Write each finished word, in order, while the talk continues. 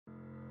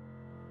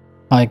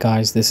Hi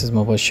guys, this is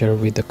Mubashir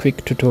with a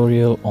quick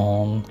tutorial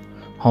on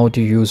how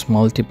to use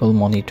multiple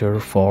monitor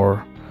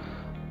for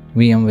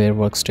VMware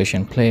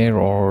Workstation Player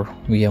or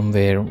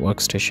VMware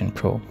Workstation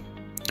Pro.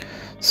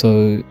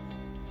 So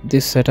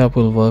this setup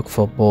will work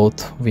for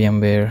both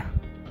VMware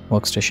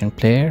Workstation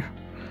Player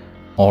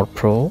or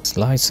Pro. It's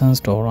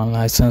licensed or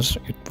unlicensed,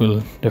 it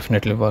will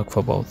definitely work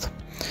for both.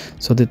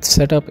 So the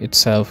setup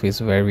itself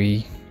is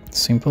very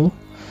simple.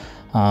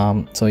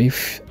 So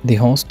if the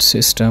host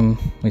system,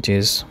 which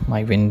is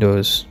my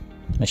Windows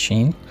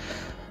machine,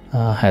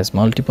 has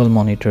multiple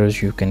monitors,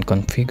 you can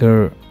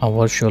configure a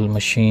virtual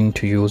machine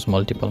to use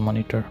multiple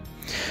monitor.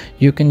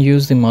 You can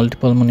use the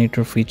multiple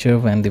monitor feature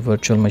when the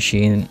virtual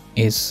machine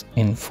is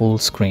in full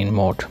screen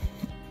mode.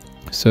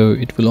 So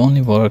it will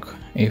only work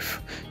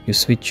if you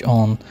switch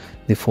on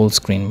the full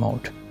screen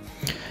mode.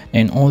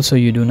 And also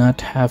you do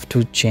not have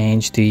to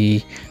change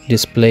the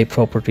display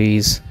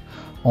properties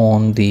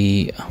on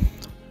the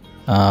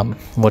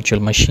virtual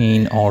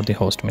machine or the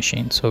host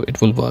machine, so it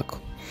will work.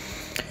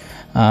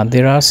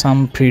 There are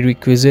some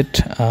prerequisite.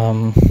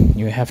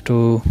 You have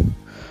to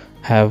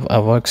have a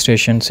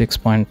workstation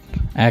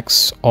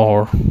 6.x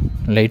or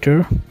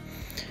later,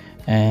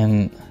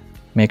 and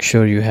make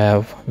sure you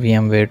have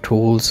VMware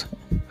tools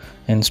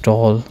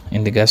installed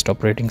in the guest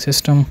operating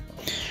system,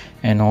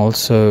 and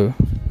also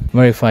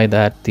verify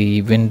that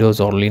the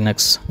Windows or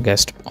Linux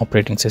guest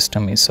operating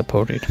system is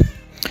supported.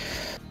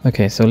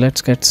 Okay, so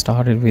let's get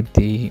started with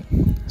the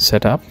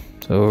setup.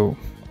 So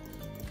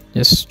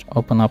just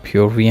open up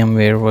your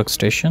VMware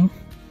workstation,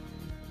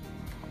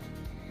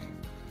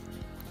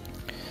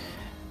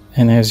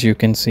 and as you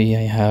can see,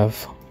 I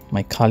have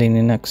my Kali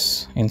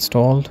Linux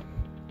installed.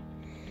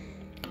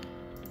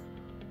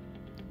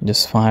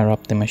 Just fire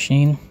up the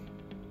machine.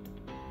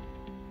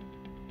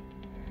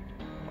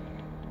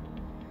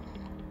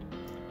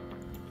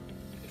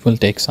 It will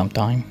take some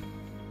time.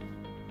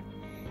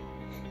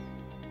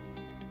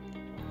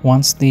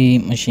 Once the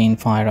machine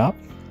fire up,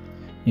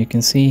 you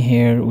can see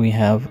here we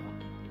have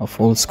a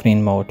full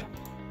screen mode.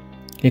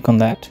 Click on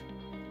that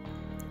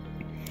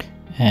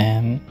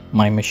and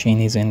my machine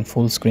is in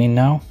full screen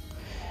now.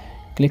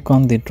 Click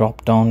on the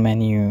drop down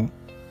menu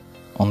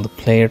on the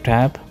player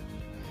tab,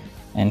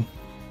 and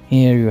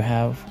here you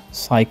have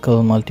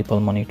cycle multiple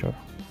monitor.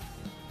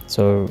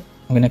 So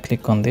I'm gonna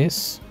click on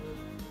this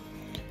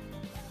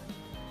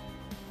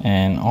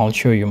and I'll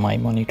show you my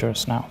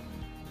monitors now.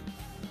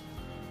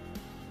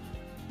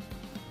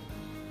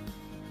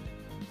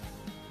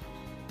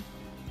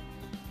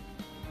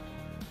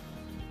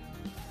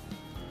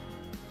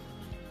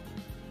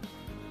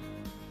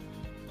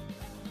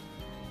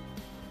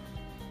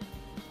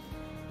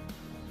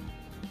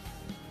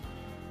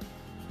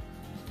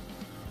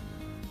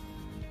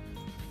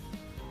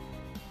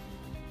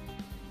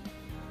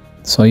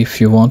 So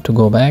if you want to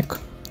go back,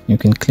 you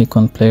can click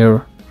on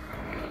player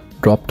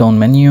drop down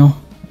menu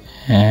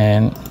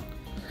and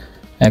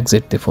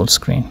exit the full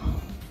screen.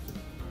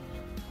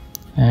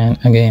 And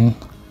again,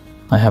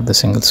 I have the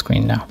single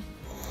screen now.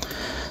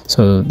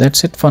 So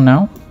that's it for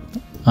now.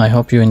 I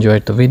hope you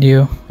enjoyed the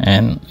video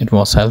and it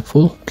was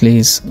helpful.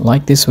 Please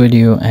like this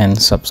video and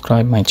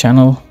subscribe my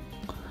channel,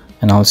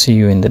 and I'll see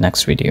you in the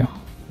next video.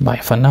 Bye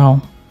for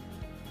now.